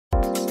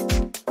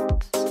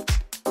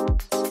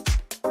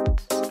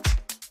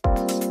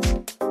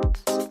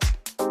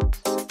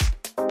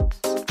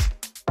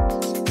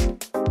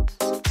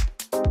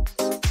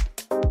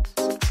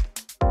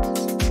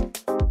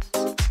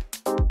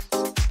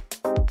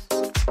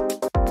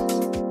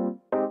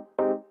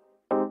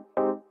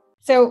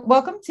So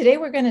welcome. Today,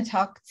 we're going to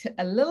talk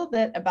a little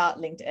bit about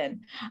LinkedIn.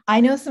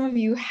 I know some of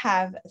you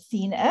have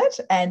seen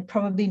it and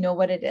probably know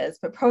what it is,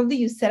 but probably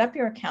you set up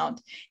your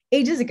account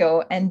ages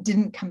ago and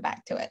didn't come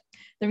back to it.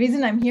 The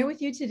reason I'm here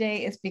with you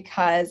today is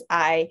because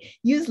I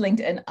use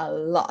LinkedIn a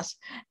lot,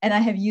 and I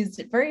have used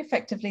it very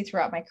effectively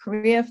throughout my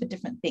career for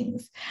different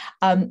things.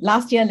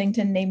 Last year,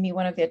 LinkedIn named me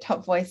one of their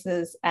top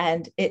voices,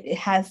 and it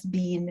has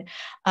been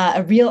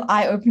a real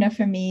eye-opener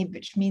for me,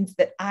 which means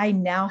that I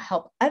now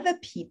help other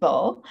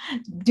people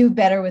do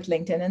better with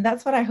LinkedIn. And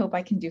that's what I hope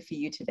I can do for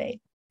you today.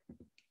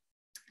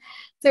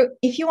 So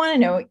if you want to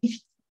know if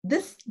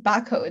this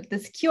barcode,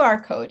 this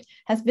QR code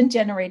has been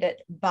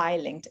generated by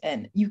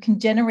LinkedIn. You can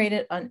generate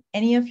it on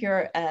any of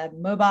your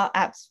mobile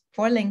apps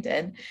for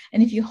LinkedIn.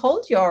 And if you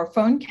hold your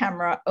phone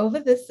camera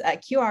over this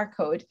QR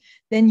code,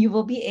 then you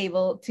will be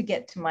able to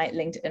get to my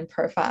LinkedIn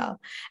profile.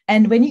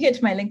 And when you get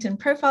to my LinkedIn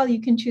profile,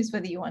 you can choose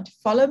whether you want to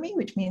follow me,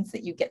 which means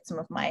that you get some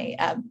of my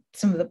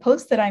some of the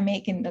posts that I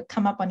make and they'll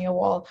come up on your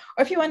wall,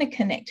 or if you want to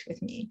connect with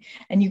me.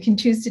 And you can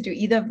choose to do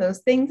either of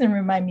those things and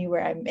remind me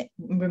where I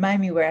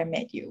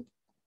met you.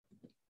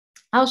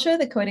 I'll show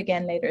the code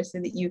again later so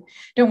that you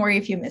don't worry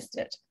if you missed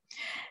it.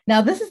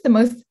 Now, this is the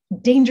most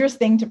dangerous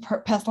thing to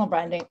personal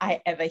branding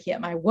I ever hear.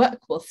 My work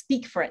will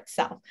speak for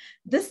itself.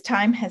 This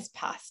time has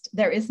passed.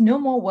 There is no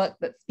more work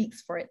that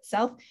speaks for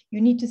itself. You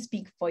need to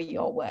speak for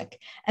your work.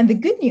 And the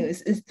good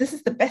news is this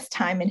is the best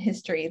time in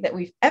history that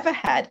we've ever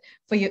had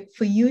for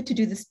you to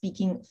do the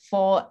speaking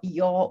for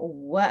your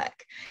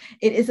work.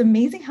 It is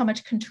amazing how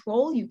much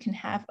control you can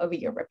have over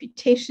your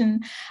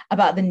reputation,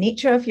 about the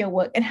nature of your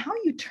work, and how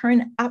you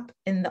turn up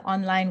in the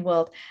online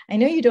world. I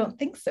know you don't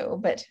think so,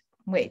 but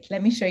wait,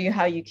 let me show you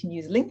how you can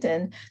use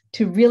LinkedIn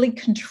to really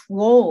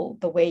control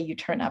the way you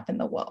turn up in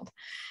the world.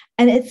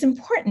 And it's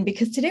important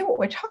because today what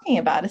we're talking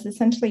about is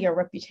essentially your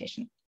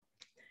reputation.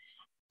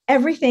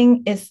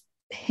 Everything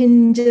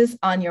hinges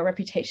on your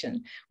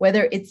reputation,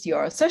 whether it's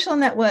your social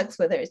networks,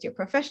 whether it's your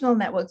professional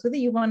networks, whether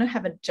you want to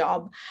have a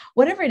job,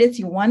 whatever it is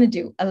you want to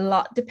do, a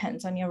lot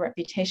depends on your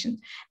reputation.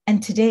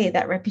 And today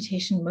that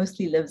reputation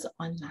mostly lives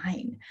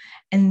online.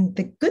 And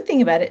the good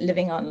thing about it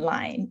living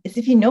online is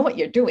if you know what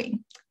you're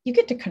doing, you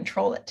get to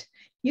control it.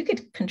 You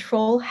could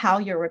control how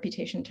your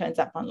reputation turns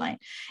up online.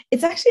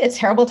 It's actually a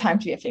terrible time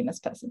to be a famous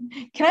person.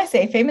 Can I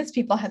say famous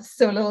people have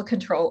so little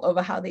control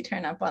over how they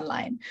turn up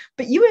online?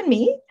 But you and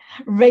me,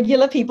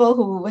 regular people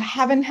who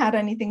haven't had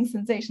anything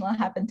sensational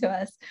happen to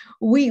us,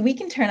 we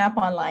can turn up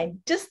online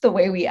just the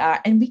way we are,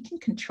 and we can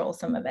control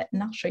some of it.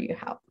 And I'll show you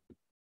how.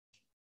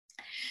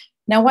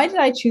 Now, why did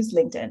I choose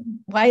LinkedIn?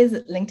 Why is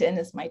it LinkedIn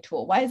is my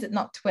tool? Why is it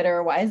not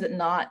Twitter? Why is it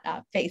not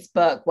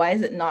Facebook? Why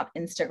is it not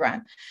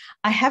Instagram?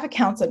 I have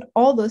accounts on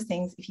all those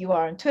things. If you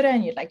are on Twitter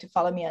and you'd like to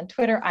follow me on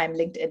Twitter, I'm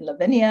LinkedIn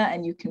Lavinia,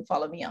 and you can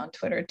follow me on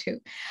Twitter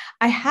too.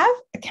 I have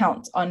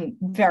accounts on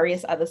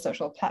various other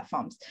social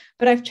platforms,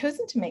 but I've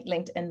chosen to make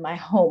LinkedIn my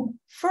home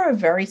for a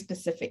very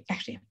specific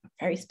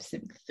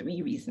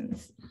 3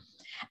 reasons.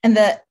 And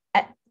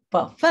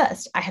well,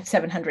 first, I have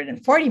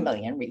 740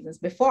 million reasons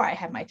before I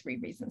have my 3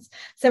 reasons.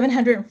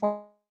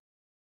 740.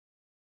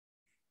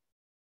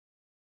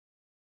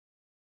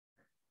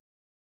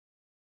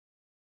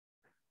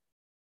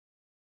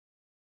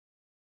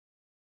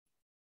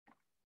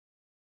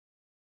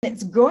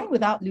 It's growing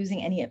without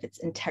losing any of its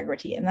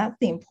integrity. And that's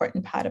the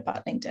important part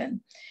about LinkedIn.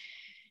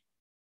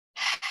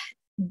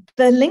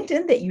 The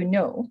LinkedIn that you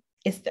know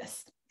is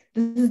this.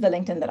 This is the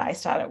LinkedIn that I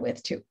started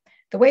with too.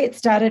 The way it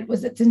started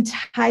was it's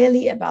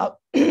entirely about,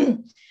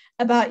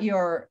 about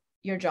your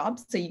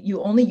jobs. So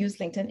you only use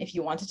LinkedIn if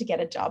you wanted to get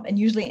a job, and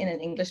usually in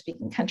an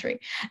English-speaking country.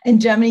 In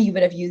Germany, you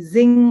would have used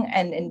Xing,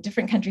 and in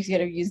different countries, you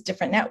would have used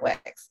different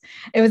networks.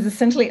 It was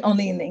essentially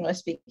only in the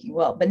English-speaking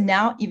world. But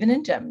now, even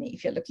in Germany,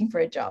 if you're looking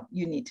for a job,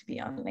 you need to be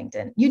on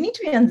LinkedIn. You need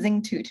to be on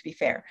Xing too, to be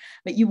fair,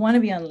 but you want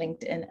to be on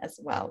LinkedIn as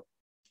well.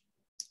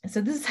 So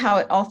this is how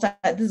it all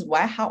started. This is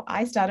how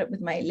I started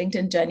with my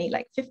LinkedIn journey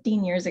like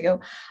 15 years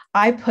ago.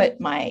 I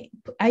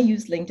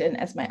use LinkedIn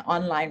as my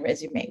online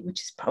resume,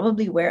 which is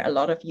probably where a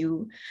lot of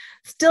you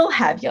still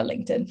have your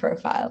LinkedIn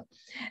profile.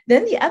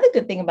 Then the other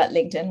good thing about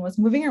LinkedIn was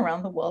moving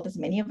around the world, as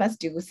many of us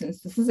do,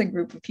 since this is a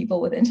group of people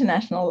with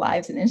international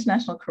lives and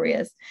international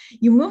careers.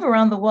 You move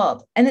around the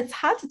world, and it's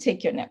hard to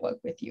take your network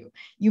with you.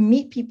 You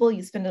meet people,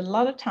 you spend a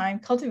lot of time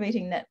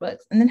cultivating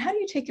networks, and then how do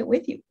you take it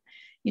with you?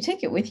 You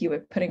take it with you by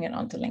putting it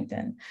onto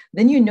LinkedIn.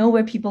 Then you know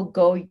where people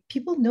go.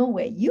 People know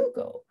where you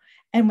go.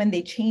 And when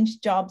they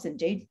change jobs and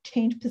they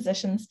change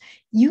positions,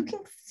 you can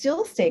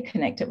still stay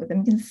connected with them.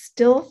 You can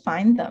still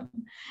find them.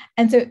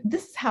 And so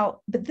this has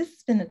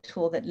been a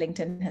tool that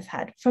LinkedIn has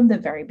had from the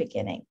very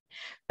beginning.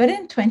 But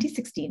in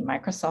 2016,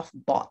 Microsoft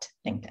bought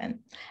LinkedIn,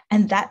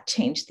 and that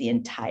changed the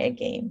entire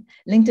game.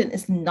 LinkedIn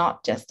is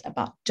not just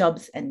about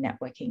jobs and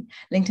networking.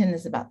 LinkedIn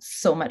is about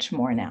so much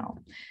more now.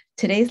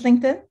 Today's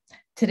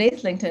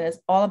LinkedIn is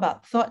all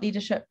about thought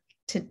leadership.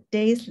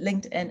 Today's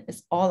LinkedIn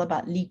is all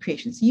about lead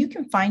creation. So you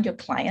can find your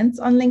clients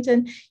on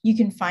LinkedIn. You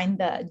can find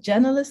the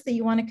journalists that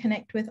you want to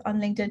connect with on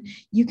LinkedIn.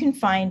 You can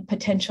find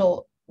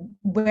potential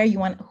where you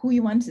want, who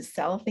you want to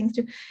sell things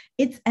to.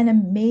 It's an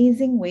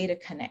amazing way to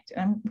connect.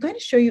 And I'm going to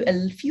show you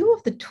a few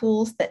of the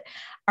tools that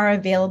are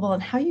available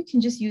and how you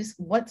can just use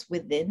what's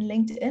within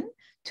LinkedIn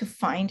to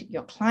find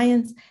your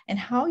clients, and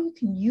how you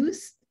can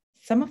use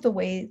some of the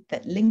ways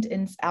that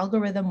LinkedIn's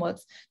algorithm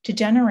works to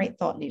generate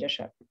thought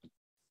leadership.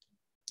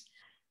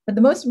 But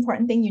the most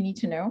important thing you need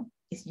to know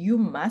is you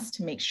must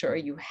make sure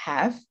you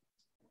have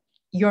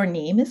your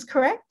name is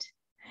correct,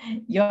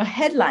 your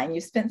headline,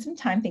 you spent some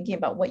time thinking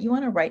about what you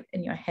want to write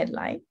in your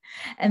headline.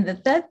 And the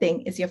third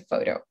thing is your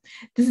photo.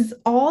 This is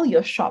all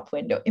your shop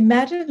window.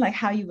 Imagine like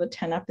how you would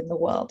turn up in the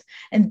world.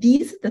 And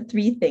these are the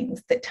three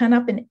things that turn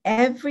up in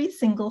every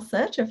single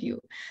search of you.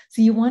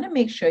 So you want to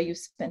make sure you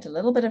spent a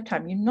little bit of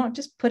time. You not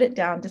just put it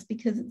down just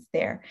because it's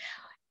there.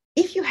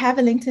 If you have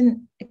a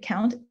LinkedIn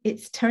account,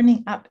 it's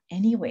turning up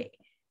anyway.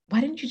 Why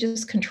don't you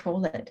just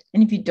control it?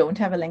 And if you don't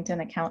have a LinkedIn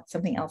account,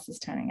 something else is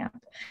turning up.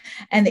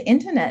 And the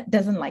internet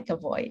doesn't like a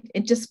void.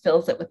 It just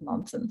fills it with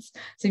nonsense.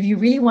 So if you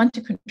really want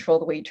to control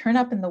the way you turn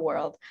up in the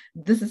world,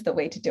 this is the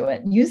way to do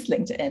it. Use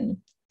LinkedIn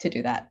to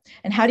do that.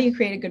 And how do you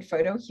create a good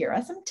photo? Here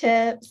are some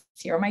tips.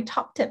 Here are my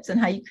top tips on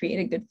how you create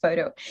a good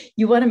photo.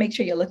 You want to make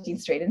sure you're looking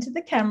straight into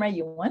the camera.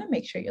 You want to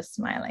make sure you're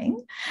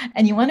smiling,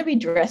 and you want to be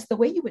dressed the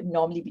way you would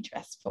normally be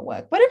dressed for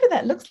work, whatever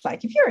that looks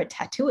like. If you're a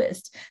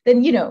tattooist,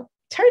 then,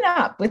 turn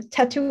up with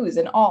tattoos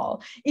and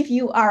all. If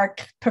you are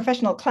a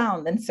professional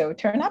clown, then so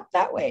turn up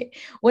that way.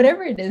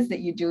 Whatever it is that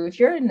you do, if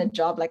you're in a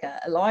job like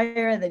a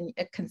lawyer, then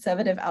a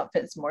conservative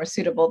outfit is more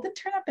suitable, then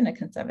turn up in a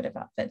conservative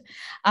outfit.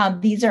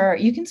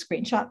 You can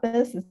screenshot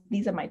this.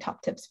 These are my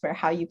top tips for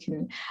how you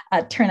can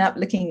turn up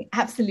looking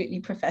absolutely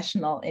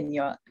professional in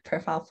your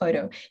profile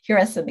photo. Here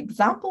are some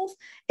examples.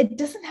 It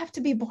doesn't have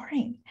to be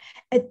boring.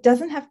 It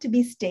doesn't have to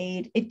be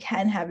staid. It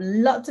can have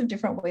lots of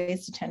different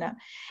ways to turn up.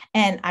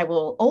 And I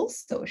will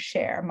also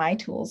share my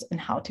tools on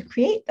how to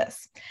create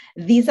this.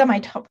 These are my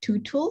top 2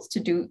 tools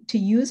to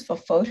use for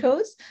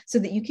photos, so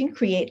that you can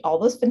create all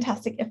those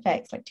fantastic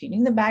effects like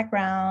changing the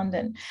background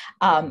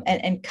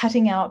and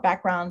cutting out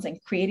backgrounds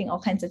and creating all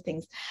kinds of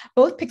things.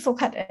 Both Pixel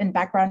Cut and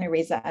Background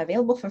Eraser are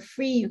available for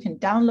free. You can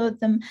download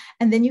them,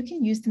 and then you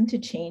can use them to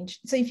change.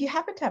 So if you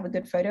happen to have a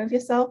good photo of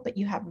yourself, but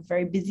you have a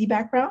very busy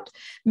background,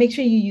 make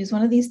sure you use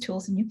one of these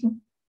tools, and you can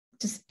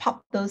just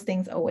pop those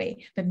things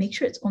away. But make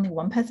sure it's only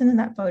one person in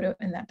that photo,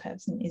 and that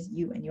person is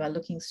you, and you are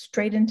looking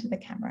straight into the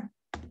camera.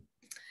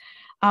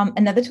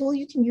 Another tool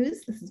you can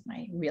use, this is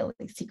my really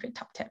secret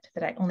top tip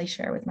that I only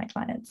share with my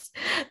clients.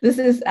 This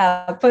is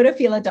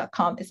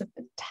photofeeler.com. It's a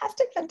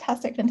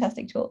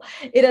fantastic tool.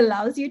 It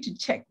allows you to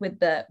check with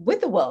the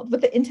world,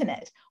 with the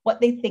internet,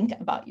 what they think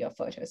about your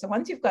photo. So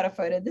once you've got a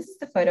photo, this is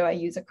the photo I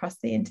use across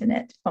the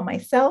internet for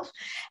myself.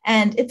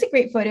 And it's a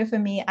great photo for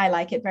me. I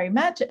like it very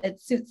much.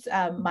 It suits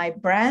my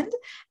brand,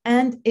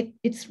 and it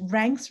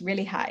ranks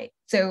really high.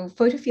 So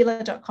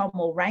photofeeler.com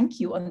will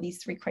rank you on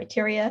these 3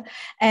 criteria,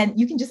 and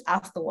you can just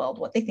ask the world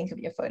what they think of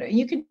your photo.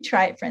 You can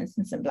try it, for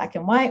instance, in black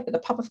and white with a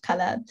pop of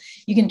color.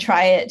 You can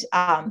try it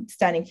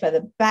standing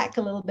further back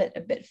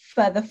a bit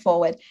further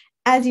forward.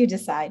 As you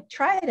decide,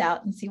 try it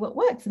out and see what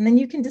works. And then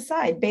you can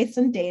decide based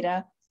on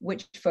data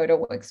which photo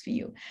works for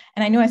you.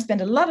 And I know I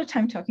spend a lot of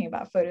time talking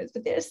about photos,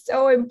 but they're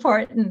so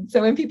important. So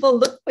when people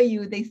look for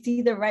you, they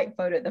see the right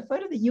photo, the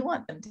photo that you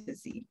want them to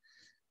see.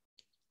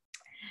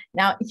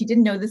 Now, if you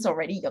didn't know this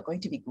already, you're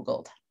going to be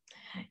Googled.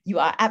 You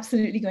are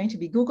absolutely going to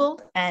be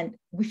Googled. And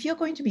if you're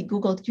going to be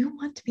Googled, you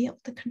want to be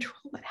able to control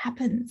what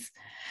happens.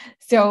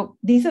 So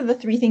these are the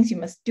 3 things you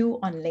must do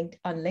on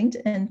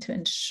LinkedIn to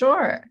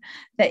ensure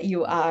that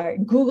you are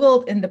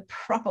Googled in the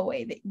proper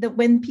way, that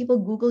when people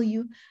Google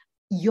you,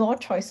 your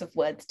choice of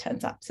words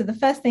turns up. So the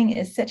first thing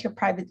is set your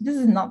private. This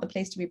is not the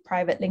place to be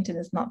private. LinkedIn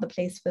is not the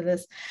place for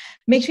this.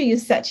 Make sure you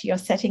set your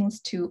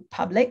settings to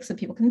public so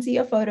people can see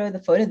your photo,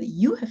 the photo that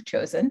you have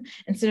chosen,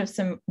 instead of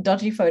some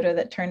dodgy photo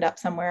that turned up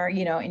somewhere,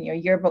 in your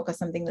yearbook or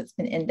something that's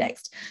been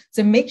indexed.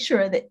 So make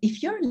sure that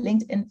if your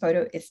LinkedIn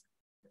photo is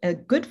a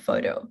good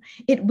photo,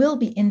 it will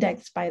be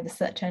indexed by the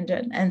search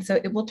engine. And so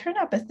it will turn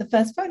up as the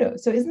first photo.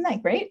 So isn't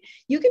that great?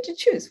 You get to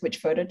choose which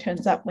photo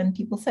turns up when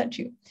people search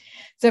you.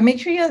 So make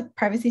sure your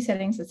privacy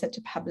settings are set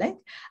to public.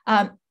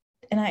 And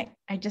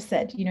I just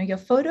said, your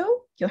photo,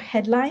 your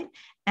headline,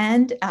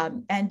 and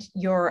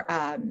your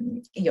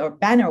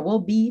banner will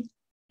be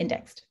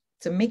indexed.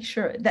 So make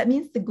sure, that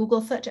means the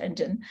Google search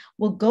engine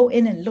will go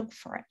in and look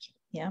for it.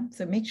 Yeah.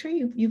 So make sure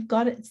you've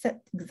got it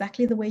set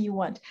exactly the way you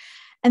want.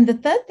 And the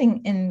third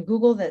thing in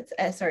Google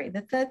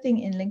the third thing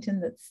in LinkedIn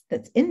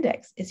that's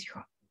indexed is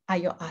your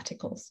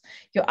articles.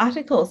 Your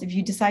articles, if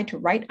you decide to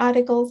write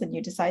articles and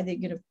you decide that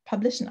you're going to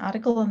publish an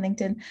article on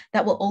LinkedIn,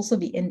 that will also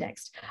be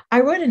indexed. I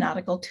wrote an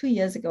article 2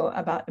 years ago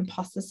about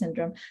imposter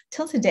syndrome.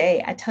 Till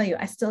today, I tell you,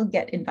 I still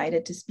get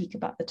invited to speak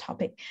about the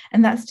topic.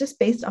 And that's just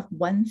based off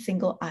one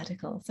single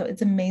article. So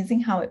it's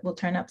amazing how it will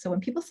turn up. So when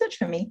people search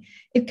for me,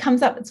 it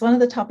comes up. It's one of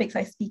the topics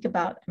I speak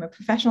about. I'm a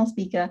professional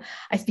speaker.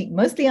 I speak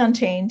mostly on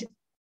change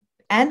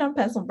and on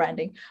personal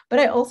branding, but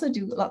I also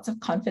do lots of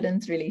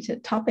confidence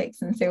related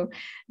topics. And so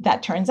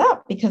that turns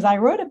up because I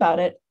wrote about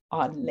it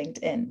on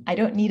LinkedIn. I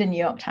don't need a New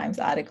York Times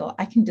article.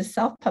 I can just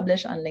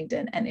self-publish on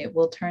LinkedIn and it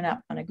will turn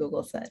up on a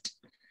Google search.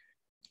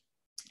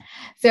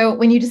 So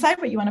when you decide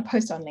what you want to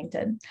post on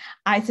LinkedIn,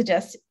 I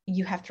suggest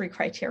you have 3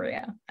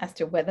 criteria as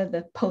to whether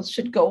the post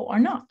should go or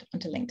not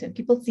onto LinkedIn.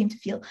 People seem to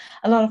feel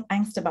a lot of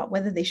angst about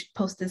whether they should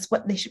post this,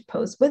 what they should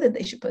post, whether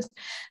they should post.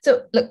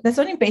 So look, there's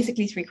only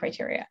basically 3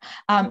 criteria.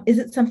 Is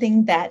it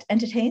something that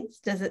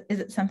entertains? Is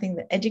it something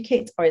that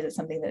educates, or is it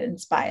something that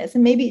inspires?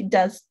 And maybe it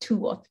does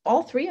 2 or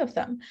all 3 of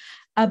them.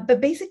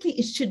 But basically,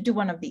 it should do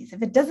one of these.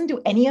 If it doesn't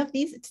do any of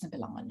these, it doesn't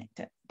belong on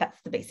LinkedIn.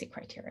 That's the basic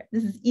criteria.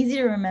 This is easy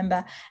to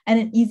remember and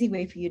an easy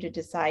way for you to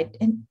decide.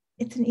 And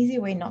it's an easy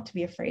way not to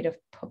be afraid of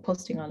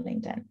posting on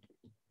LinkedIn.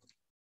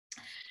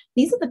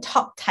 These are the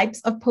top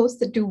types of posts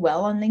that do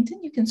well on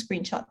LinkedIn. You can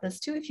screenshot this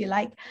too if you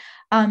like.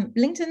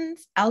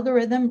 LinkedIn's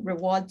algorithm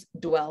rewards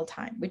dwell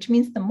time, which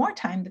means the more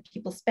time that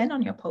people spend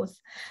on your posts,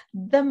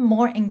 the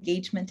more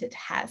engagement it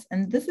has.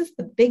 And this is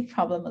the big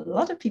problem a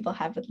lot of people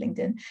have with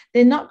LinkedIn.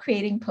 They're not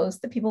creating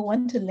posts that people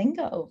want to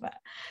linger over.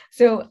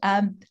 So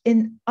on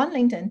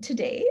LinkedIn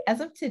today,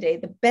 as of today,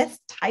 the best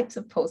types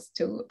of posts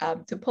to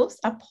post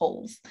are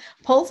polls.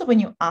 Polls are when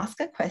you ask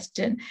a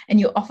question and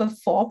you offer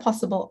 4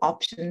 possible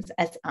options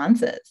as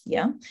answers.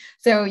 Yeah.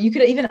 So you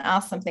could even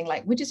ask something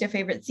like, which is your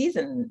favorite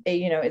season?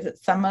 Is it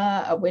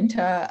summer, a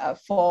winter, a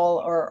fall,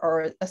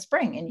 or a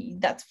spring?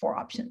 And that's 4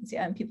 options.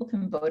 Yeah. And people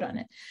can vote on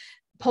it.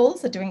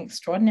 Polls are doing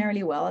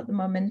extraordinarily well at the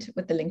moment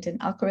with the LinkedIn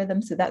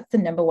algorithm. So that's the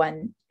number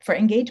 1 for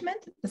engagement.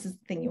 This is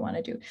the thing you want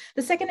to do.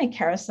 The second are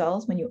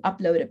carousels, when you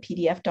upload a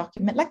PDF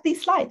document, like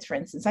these slides, for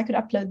instance. I could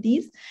upload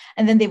these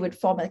and then they would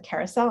form a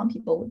carousel and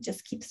people would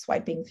just keep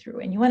swiping through.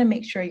 And you want to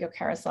make sure your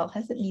carousel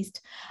has at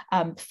least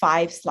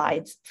 5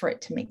 slides for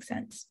it to make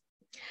sense.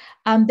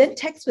 Then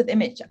text with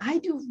image. I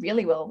do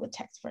really well with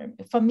text.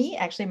 For me,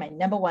 actually, my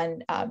number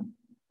 1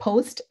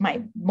 post,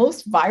 my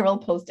most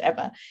viral post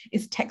ever,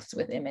 is text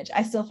with image.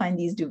 I still find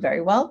these do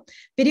very well.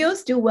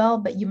 Videos do well,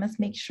 but you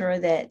must make sure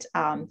that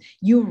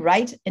you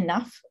write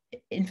enough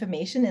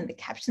information in the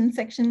caption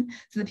section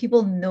so that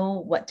people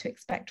know what to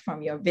expect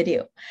from your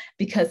video,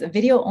 because a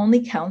video view only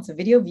counts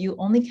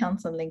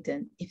on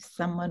LinkedIn if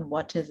someone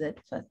watches it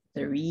for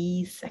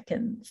 3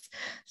 seconds.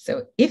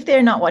 So if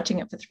they're not watching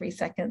it for 3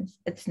 seconds,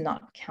 it's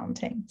not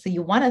counting. So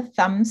you want a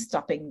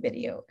thumb-stopping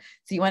video.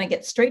 So you want to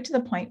get straight to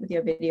the point with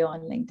your video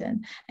on LinkedIn,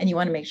 and you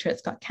want to make sure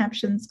it's got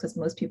captions, because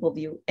most people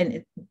view,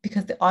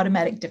 because the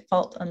automatic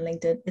default on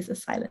LinkedIn is a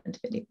silent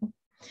video.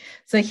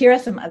 So here are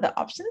some other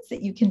options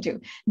that you can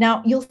do.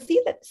 Now, you'll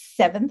see that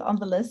 7th on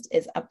the list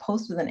is a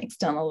post with an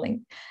external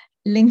link.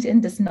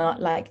 LinkedIn does not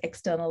like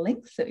external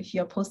links. So if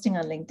you're posting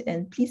on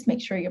LinkedIn, please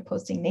make sure you're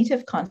posting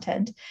native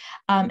content.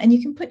 And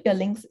you can put your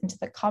links into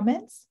the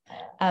comments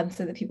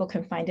so that people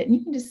can find it. And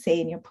you can just say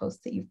in your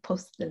post that you've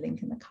posted the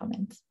link in the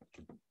comments.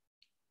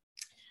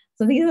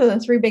 So these are the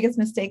 3 biggest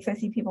mistakes I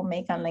see people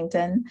make on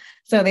LinkedIn.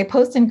 So they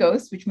post and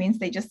ghost, which means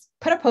they just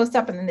put a post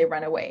up and then they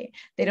run away.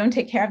 They don't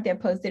take care of their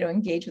post. They don't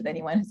engage with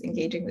anyone who's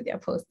engaging with their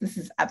post. This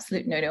is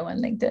absolute no-no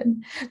on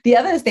LinkedIn. The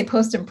other is they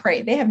post and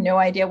pray. They have no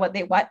idea why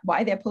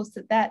they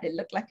posted that. It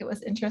looked like it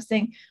was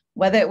interesting.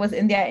 Whether it was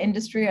in their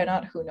industry or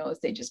not, who knows?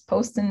 They just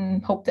post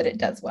and hope that it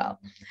does well.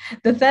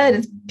 The third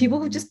is people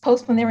who just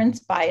post when they're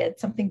inspired.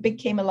 Something big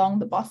came along.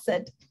 The boss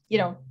said,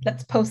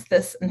 let's post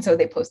this. And so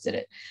they posted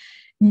it.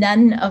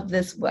 None of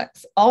this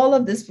works. All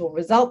of this will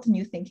result in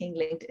you thinking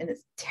LinkedIn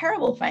is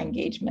terrible for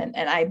engagement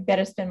and I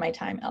better spend my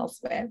time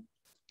elsewhere.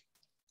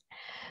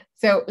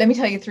 So let me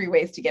tell you 3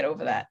 ways to get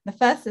over that. The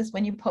first is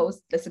when you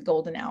post, there's a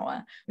golden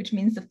hour, which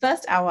means the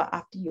first hour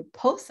after you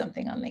post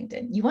something on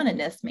LinkedIn, you want to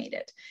nestmate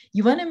it.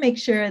 You want to make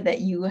sure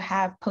that you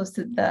have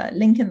posted the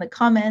link in the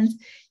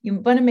comments. You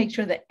want to make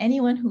sure that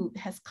anyone who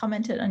has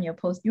commented on your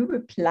post, you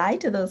reply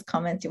to those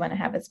comments. You want to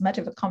have as much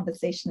of a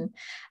conversation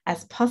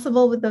as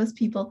possible with those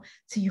people.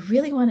 So you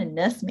really want to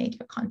nestmate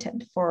your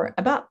content for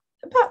about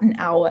an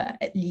hour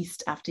at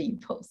least after you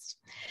post.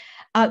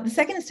 The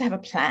second is to have a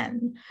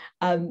plan.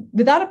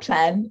 Without a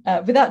plan,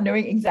 without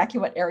knowing exactly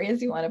what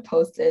areas you want to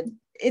post in,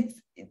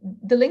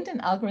 the LinkedIn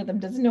algorithm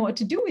doesn't know what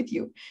to do with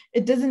you.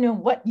 It doesn't know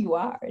what you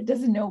are. It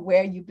doesn't know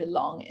where you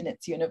belong in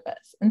its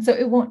universe. And so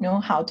it won't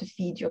know how to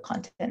feed your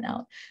content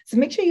out. So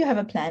make sure you have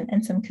a plan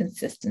and some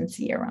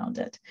consistency around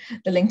it.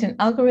 The LinkedIn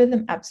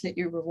algorithm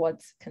absolutely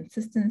rewards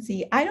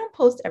consistency. I don't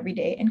post every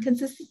day, and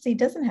consistency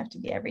doesn't have to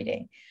be every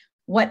day.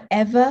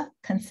 Whatever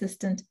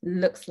consistent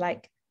looks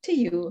like to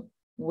you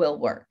will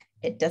work.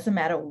 It doesn't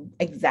matter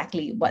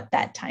exactly what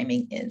that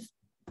timing is.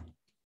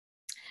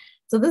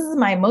 So this is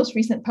my most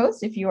recent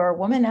post. If you are a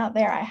woman out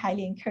there, I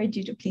highly encourage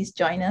you to please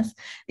join us.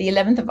 The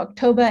 11th of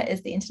October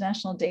is the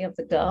International Day of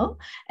the Girl.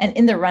 And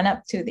in the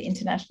run-up to the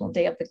International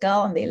Day of the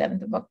Girl on the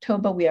 11th of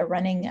October, we are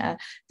running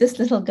This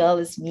Little Girl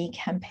Is Me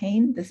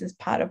campaign. This is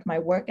part of my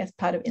work as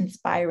part of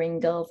Inspiring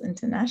Girls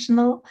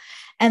International.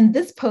 And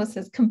this post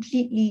has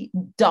completely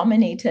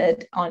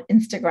dominated on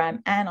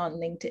Instagram and on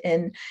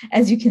LinkedIn.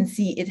 As you can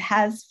see, it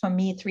has, for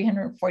me,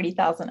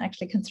 340,000,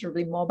 actually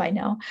considerably more by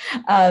now.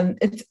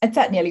 It's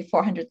at nearly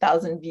 400,000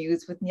 4,000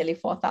 views with nearly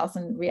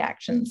 4,000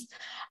 reactions.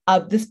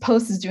 This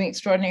post is doing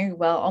extraordinarily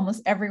well.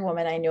 Almost every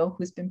woman I know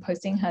who's been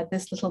posting her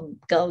 "This Little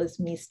Girl Is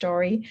Me"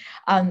 story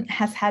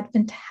has had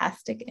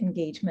fantastic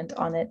engagement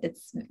on it.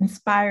 It's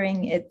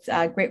inspiring. It's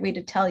a great way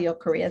to tell your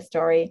career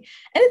story,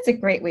 and it's a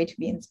great way to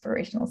be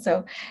inspirational.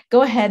 So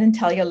go ahead and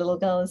tell your "Little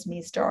Girl Is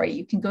Me" story.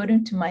 You can go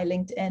to my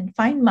LinkedIn,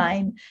 find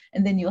mine,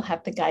 and then you'll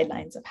have the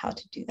guidelines of how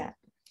to do that.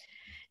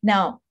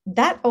 Now,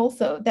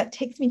 that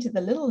takes me to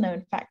the little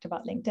known fact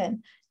about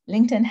LinkedIn.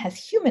 LinkedIn has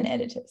human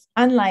editors,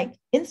 unlike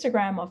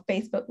Instagram or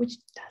Facebook, which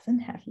doesn't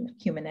have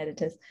human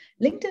editors.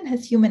 LinkedIn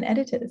has human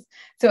editors.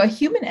 So a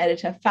human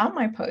editor found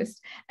my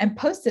post and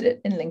posted it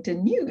in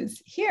LinkedIn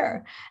News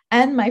here.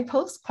 And my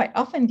posts quite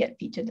often get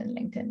featured in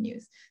LinkedIn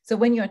News. So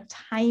when you're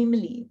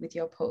timely with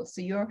your posts,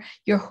 so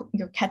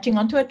you're catching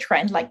onto a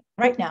trend, like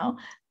right now,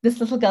 "This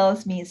Little Girl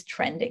Is Me" is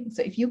trending.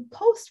 So if you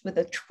post with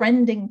a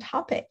trending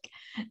topic,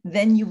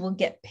 then you will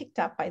get picked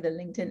up by the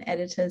LinkedIn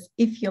editors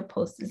if your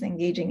post is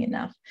engaging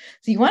enough.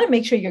 So you want to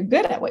make sure you're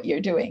good at what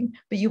you're doing,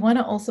 but you want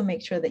to also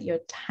make sure that you're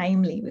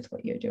timely with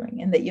what you're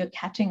doing and that you're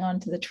catching on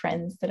to the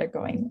trends that are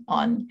going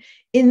on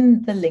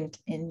in the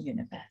LinkedIn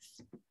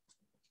universe.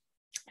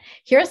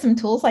 Here are some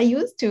tools I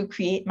use to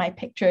create my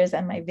pictures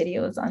and my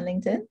videos on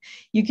LinkedIn.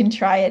 You can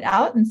try it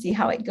out and see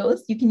how it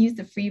goes. You can use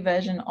the free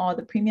version or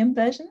the premium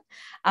version.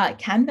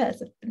 Canva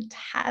is a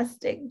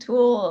fantastic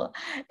tool.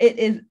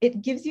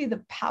 It gives you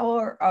the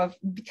power of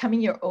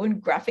becoming your own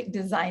graphic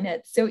designer.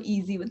 It's so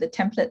easy with the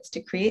templates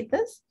to create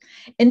this.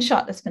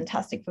 InShot is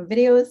fantastic for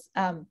videos,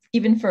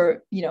 even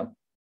for,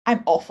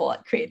 I'm awful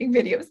at creating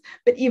videos,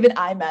 but even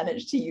I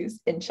managed to use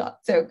InShot.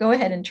 So go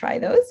ahead and try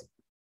those.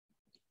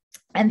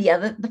 And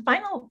the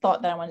final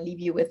thought that I want to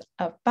leave you with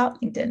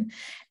about LinkedIn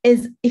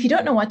is, if you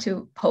don't know what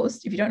to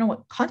post, if you don't know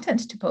what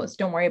content to post,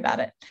 don't worry about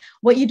it.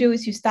 What you do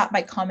is you start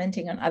by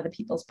commenting on other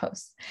people's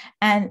posts.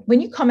 And when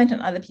you comment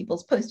on other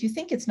people's posts, you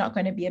think it's not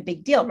going to be a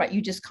big deal, right?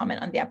 You just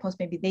comment on their post,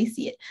 maybe they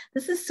see it.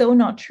 This is so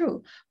not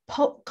true.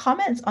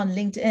 Comments on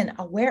LinkedIn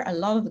are where a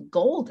lot of the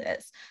gold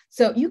is.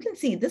 So you can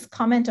see this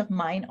comment of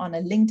mine on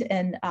a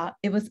LinkedIn,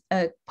 it was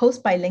a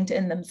post by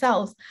LinkedIn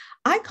themselves.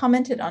 I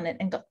commented on it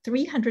and got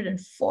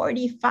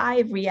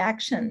 345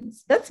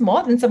 reactions. That's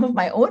more than some of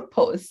my own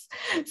posts.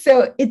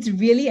 So it's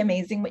really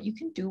amazing what you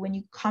can do when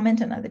you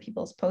comment on other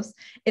people's posts.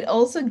 It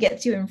also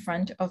gets you in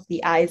front of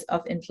the eyes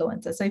of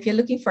influencers. So if you're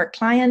looking for a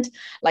client,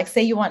 like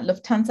say you want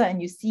Lufthansa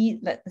and you see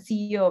that the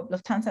CEO of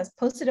Lufthansa has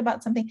posted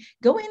about something,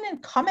 go in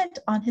and comment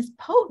on his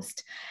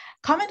post.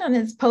 Comment on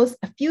his post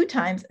a few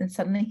times and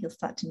suddenly he'll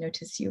start to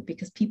notice you,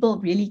 because people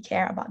really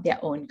care about their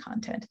own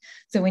content.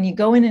 So when you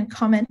go in and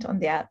comment on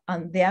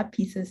their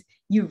pieces,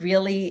 you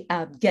really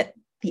get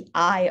the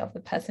eye of the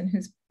person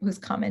who's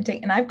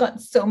commenting. And I've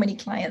got so many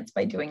clients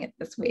by doing it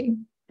this way.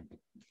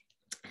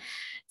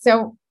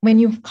 So when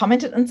you've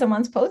commented on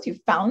someone's post,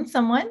 you've found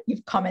someone,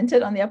 you've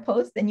commented on their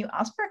post, then you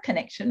ask for a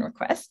connection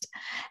request,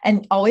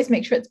 and always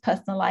make sure it's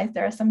personalized.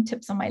 There are some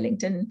tips on my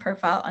LinkedIn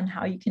profile on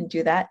how you can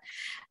do that.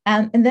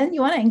 And then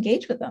you want to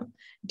engage with them.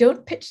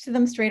 Don't pitch to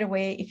them straight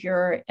away. If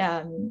you're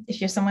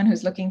someone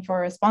who's looking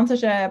for a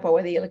sponsorship, or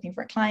whether you're looking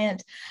for a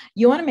client,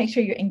 you want to make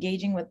sure you're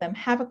engaging with them,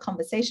 have a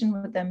conversation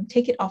with them,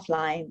 take it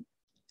offline,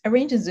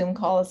 arrange a Zoom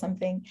call or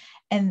something,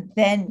 and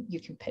then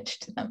you can pitch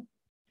to them.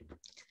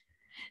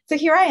 So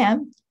here I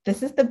am.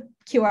 This is the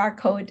QR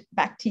code.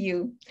 Back to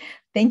you.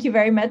 Thank you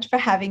very much for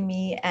having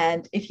me.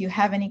 And if you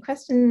have any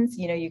questions,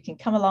 you can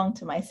come along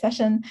to my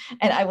session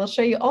and I will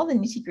show you all the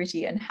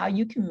nitty-gritty on how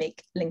you can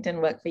make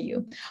LinkedIn work for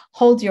you.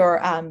 Hold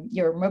your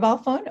mobile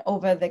phone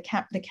over the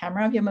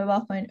camera of your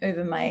mobile phone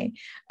over my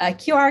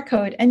QR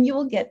code, and you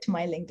will get to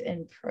my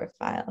LinkedIn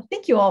profile.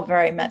 Thank you all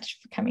very much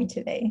for coming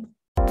today.